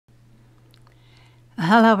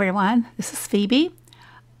Hello everyone, this is Phoebe.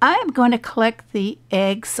 I am going to collect the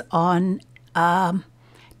eggs on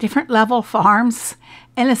different level farms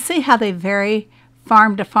and let's see how they vary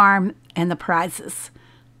farm to farm and the prizes.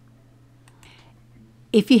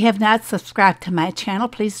 If you have not subscribed to my channel,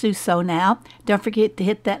 please do so now. Don't forget to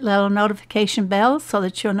hit that little notification bell so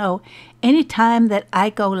that you'll know anytime that I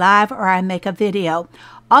go live or I make a video.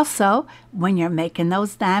 Also, when you're making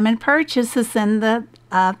those diamond purchases in the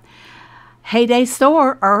Hayday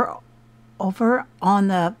store or over on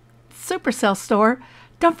the Supercell store,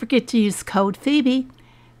 don't forget to use code Phoebe.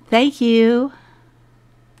 Thank you.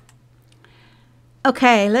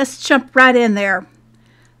 Okay, let's jump right in there.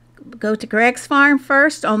 Go to Greg's farm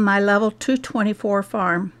first on my level 224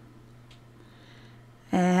 farm.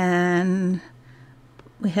 And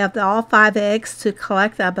we have all 5 eggs to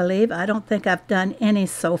collect, I believe. I don't think I've done any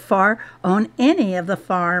so far on any of the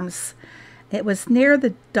farms. It was near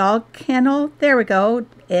the dog kennel. There we go,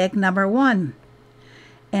 egg number 1.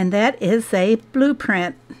 And that is a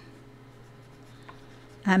blueprint.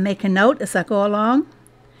 I make a note as I go along.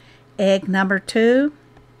 Egg number 2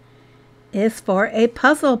 is for a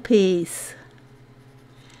puzzle piece.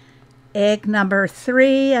 Egg number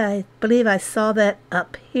 3, I believe I saw that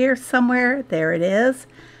up here somewhere. There it is.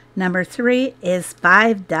 Number 3 is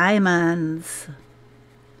 5 diamonds.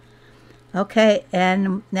 Okay,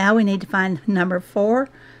 and now we need to find number 4.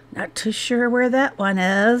 Not too sure where that one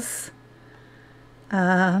is.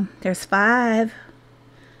 There's 5.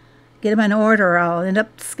 Get them in order, I'll end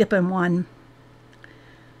up skipping one.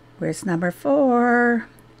 Where's number 4?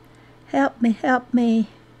 Help me, help me.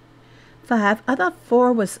 5. I thought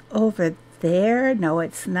 4 was over there. No,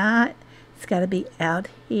 it's not. It's got to be out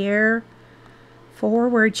here. 4,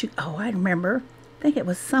 where'd you... Oh, I remember. I think it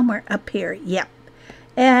was somewhere up here. Yep.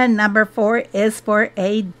 And number 4 is for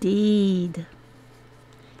a deed.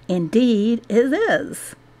 Indeed, it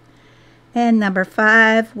is. And number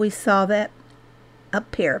 5, we saw that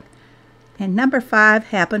up here. And number 5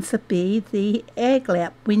 happens to be the egg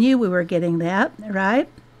lamp. We knew we were getting that, right?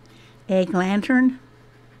 Egg lantern.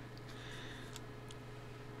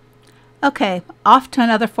 Okay, off to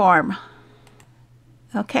another farm.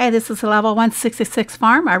 Okay, this is a level 166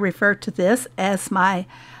 farm. I refer to this as my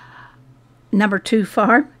number 2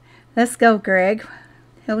 farm. Let's go, Greg.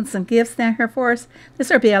 Holding some gifts down here for us. This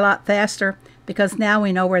will be a lot faster because now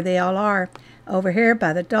we know where they all are. Over here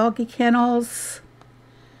by the doggy kennels.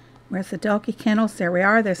 Where's the doggy kennels? There we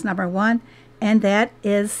are. There's number 1. And that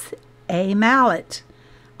is a mallet.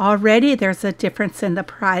 Already there's a difference in the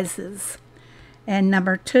prizes. And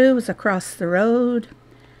number 2 is across the road.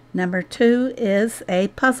 Number 2 is a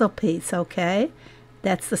puzzle piece, okay?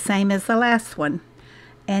 That's the same as the last one.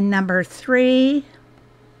 And number 3,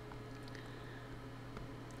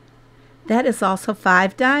 that is also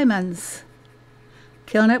 5 diamonds.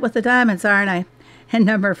 Killing it with the diamonds, aren't I? And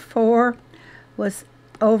number 4 was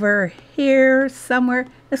over here somewhere.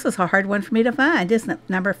 This was a hard one for me to find, isn't it?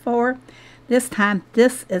 Number 4. This time,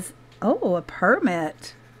 this is, oh, a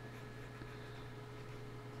permit.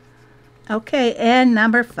 Okay, and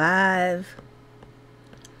number 5.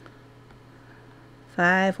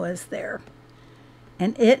 5 was there.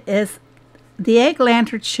 And it is, the egg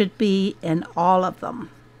lantern should be in all of them.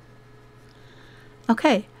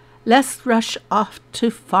 Okay, let's rush off to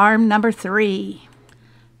farm number 3.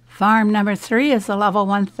 Farm number 3 is a level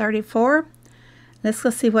 134. Let's go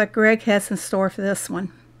see what Greg has in store for this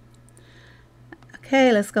one.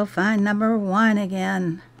 Okay, let's go find number 1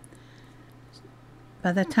 again.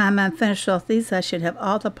 By the time I'm finished with these, I should have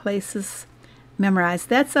all the places memorized.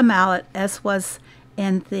 That's a mallet, as was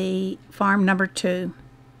in the farm number 2.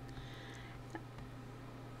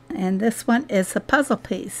 And this one is a puzzle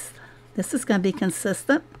piece. This is going to be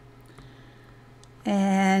consistent.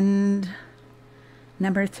 And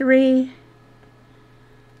number 3,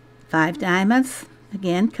 5 diamonds.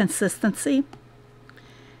 Again, consistency.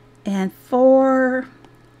 And 4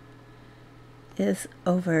 is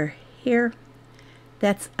over here.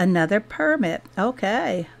 That's another permit.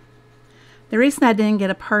 Okay. The reason I didn't get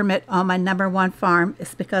a permit on my number 1 farm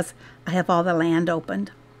is because I have all the land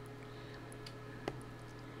opened.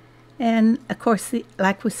 And of course,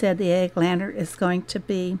 like we said, the egg lantern is going to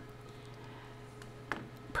be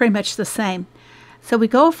pretty much the same. So we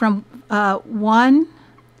go from 1.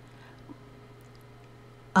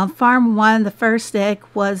 On farm 1, the first egg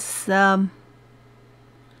was, I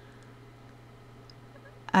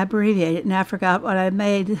abbreviated and I forgot what I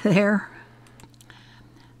made there.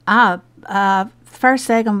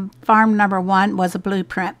 First egg on farm number 1 was a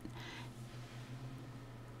blueprint.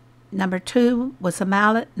 Number 2 was a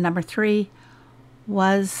mallet. Number 3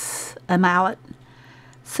 was a mallet.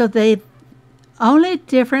 So they only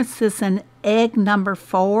difference is in egg number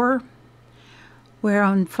 4, where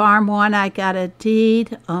on farm 1 I got a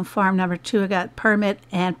deed, on farm number 2 I got permit,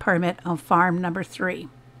 and permit on farm number 3.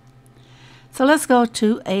 So let's go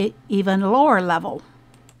to a even lower level.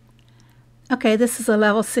 Okay, this is a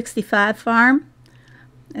level 65 farm.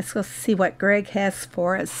 Let's go see what Greg has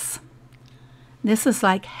for us. This is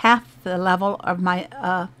like half the level of my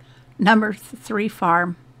number 3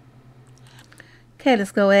 farm. Okay,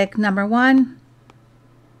 let's go egg number 1.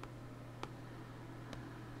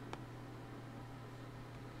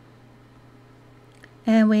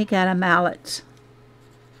 And we got a mallet.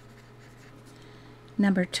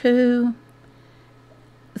 Number 2,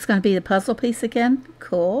 it's going to be the puzzle piece again.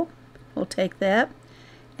 Cool. We'll take that.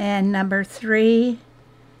 And number 3,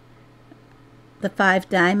 the 5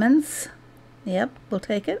 diamonds. Yep, we'll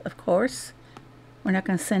take it, of course. We're not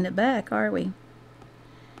going to send it back, are we?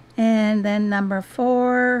 And then number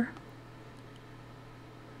 4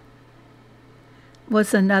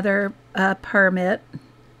 was another permit.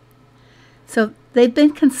 So they've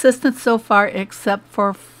been consistent so far, except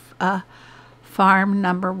for farm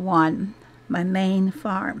number 1, my main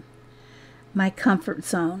farm, my comfort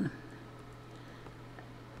zone.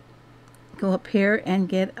 Go up here and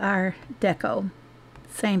get our deco.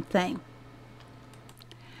 Same thing.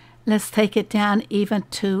 Let's take it down even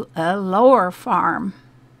to a lower farm.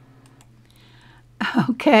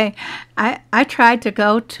 Okay, I tried to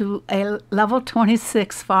go to a level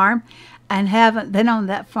 26 farm and haven't been on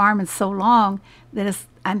that farm in so long that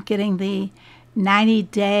I'm getting the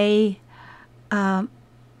 90-day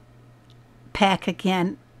pack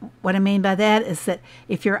again. What I mean by that is that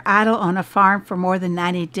if you're idle on a farm for more than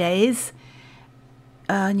 90 days,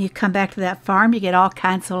 and you come back to that farm, you get all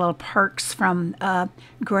kinds of little perks from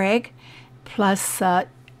Greg. Plus,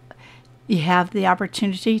 you have the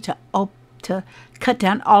opportunity to cut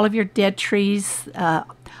down all of your dead trees.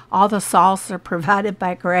 All the saws are provided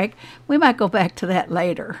by Greg. We might go back to that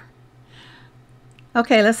later.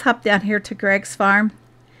 Okay, let's hop down here to Greg's farm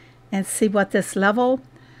and see what this level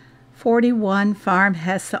 41 farm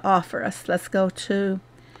has to offer us. Let's go to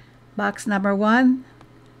box number 1.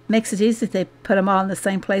 Makes it easy if they put them all in the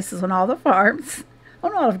same places on all the farms,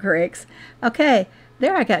 on all of Greg's. Okay,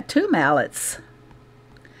 there I got 2 mallets.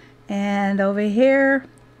 And over here,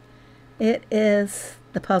 it is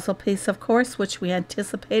the puzzle piece, of course, which we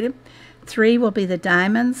anticipated. 3 will be the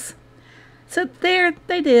diamonds. So there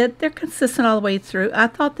they did. They're consistent all the way through. I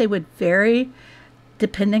thought they would vary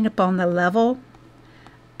depending upon the level,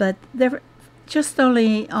 but they're just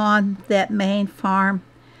only on that main farm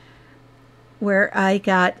where I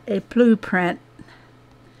got a blueprint.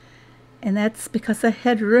 And that's because I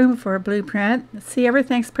had room for a blueprint. See,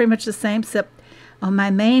 everything's pretty much the same, except on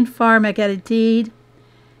my main farm I got a deed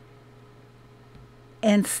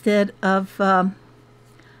instead of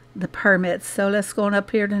the permits. So let's go on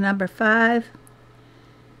up here to number 5.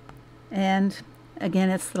 And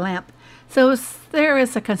again, it's the lamp. So there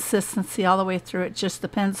is a consistency all the way through. It just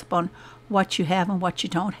depends upon what you have and what you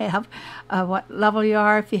don't have, what level you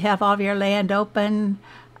are, if you have all of your land open,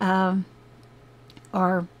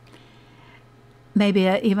 or maybe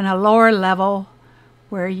even a lower level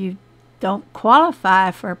where you don't qualify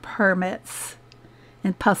for permits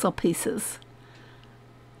and puzzle pieces.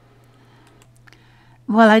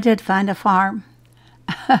 Well, I did find a farm.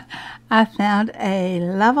 I found a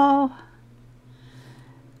level,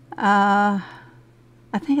 I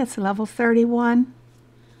think it's level 31.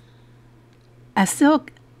 I still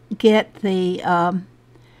get the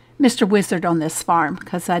Mr. Wizard on this farm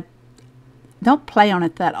because I don't play on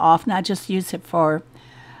it that often. I just use it for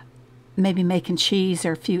maybe making cheese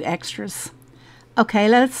or a few extras. Okay,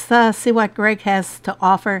 let's see what Greg has to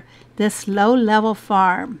offer this low-level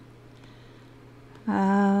farm.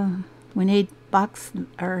 We need box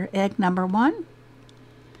or egg number 1.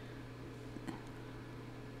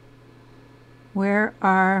 Where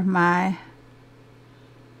are my...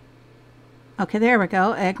 Okay, there we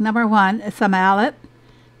go. Egg number 1. It's a mallet.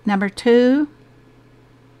 Number 2,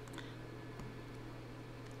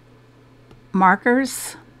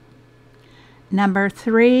 markers. Number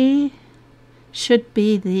 3 should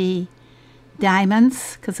be the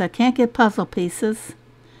diamonds because I can't get puzzle pieces.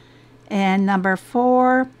 And number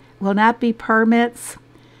 4 will not be permits,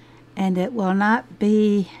 and it will not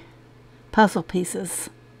be puzzle pieces.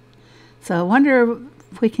 So I wonder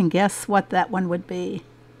if we can guess what that one would be.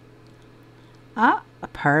 Ah, a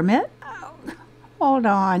permit? Oh, hold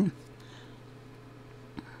on.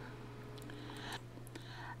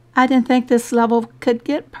 I didn't think this level could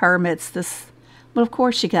get permits. Well, of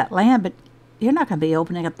course you got land, but you're not going to be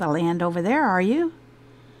opening up the land over there, are you?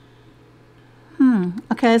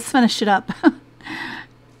 Okay, let's finish it up.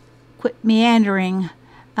 meandering.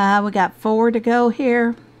 We got 4 to go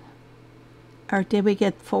here. Or did we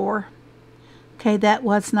get 4? Okay, that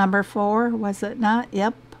was number 4, was it not?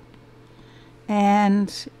 Yep.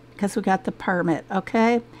 And because we got the permit,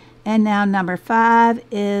 okay? And now number 5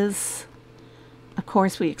 is, of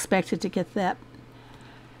course, we expected to get that.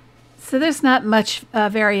 So there's not much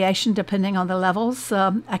variation depending on the levels.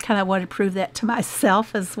 I kind of want to prove that to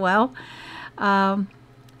myself as well. But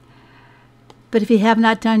if you have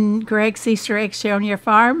not done Greg's Easter egg share on your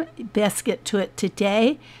farm, best get to it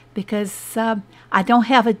today, because I don't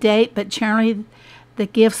have a date, but generally the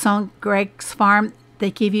gifts on Greg's farm, they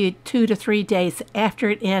give you 2 to 3 days after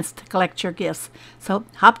it ends to collect your gifts. So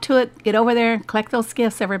hop to it, get over there and collect those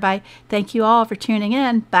gifts, everybody. Thank you all for tuning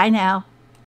in. Bye now.